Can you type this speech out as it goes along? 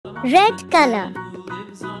Red color.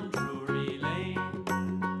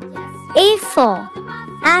 A for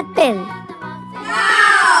apple.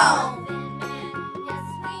 Wow!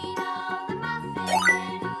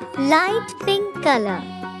 Light pink color.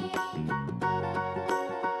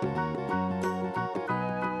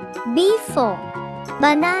 B for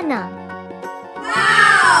banana.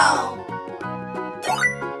 Wow!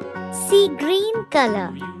 C green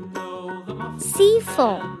color. C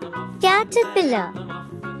for caterpillar.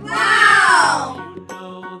 Wow!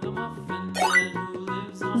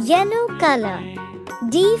 Yellow color.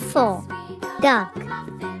 D for duck.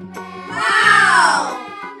 Wow!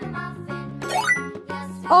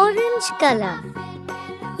 Orange color.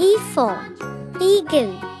 E for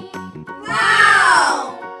eagle.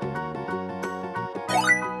 Wow!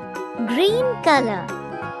 Green color.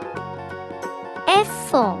 F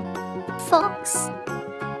for fox.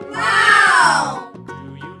 Wow!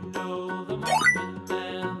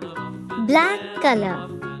 Black color.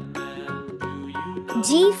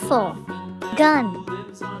 G for gun.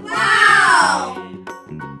 Wow!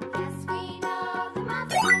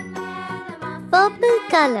 Purple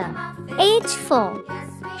color. H for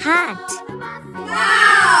hat.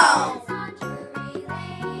 Wow!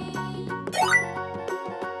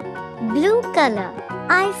 Blue color.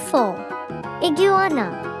 I for iguana.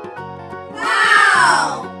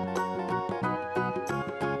 Wow!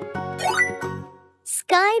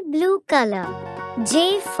 Sky blue color.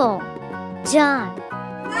 J for jar.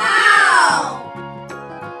 Wow!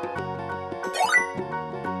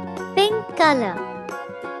 Pink color.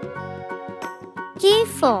 K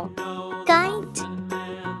for kite.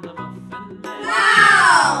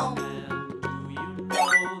 Wow!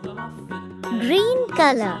 Green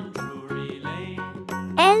color.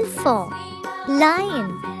 L for lion.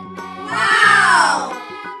 Wow!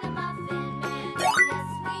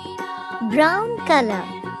 Brown color.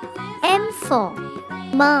 M for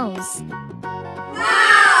mouse.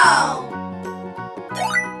 Wow!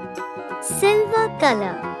 Silver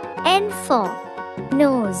color. N for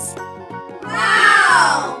nose.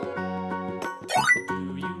 Wow!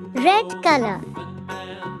 Red color.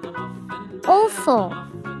 O for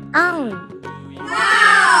owl.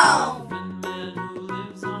 Wow!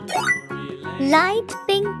 Light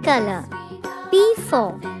pink color. P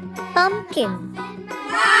for pumpkin.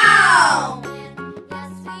 Wow!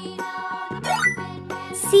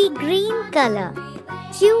 C green color.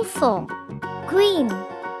 Q for queen.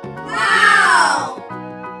 Wow!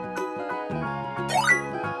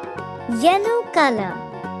 Yellow color.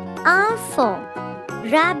 R for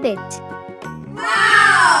rabbit.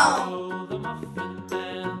 Wow!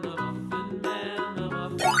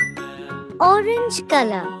 Orange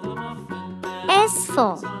color. S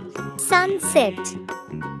for sunset.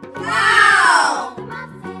 Wow!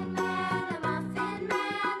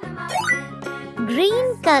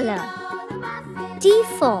 Green color. T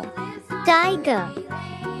for tiger.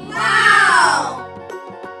 Wow!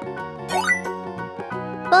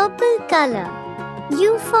 Purple color.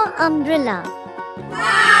 U for umbrella.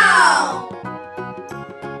 Wow!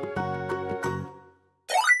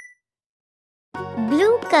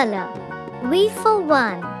 Blue color. V for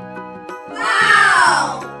one.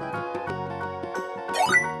 Wow!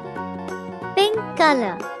 Pink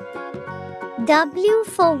color. W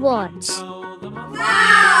for watch.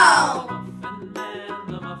 Wow!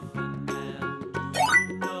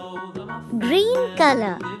 Green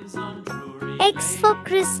color. X for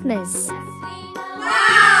Christmas.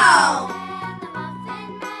 Wow!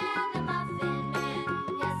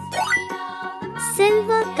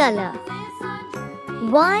 Silver color.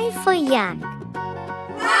 Y for yak.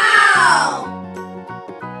 Wow!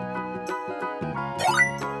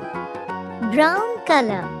 Brown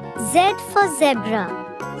color. Z for zebra.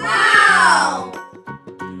 Wow!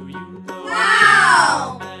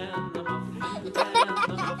 Wow!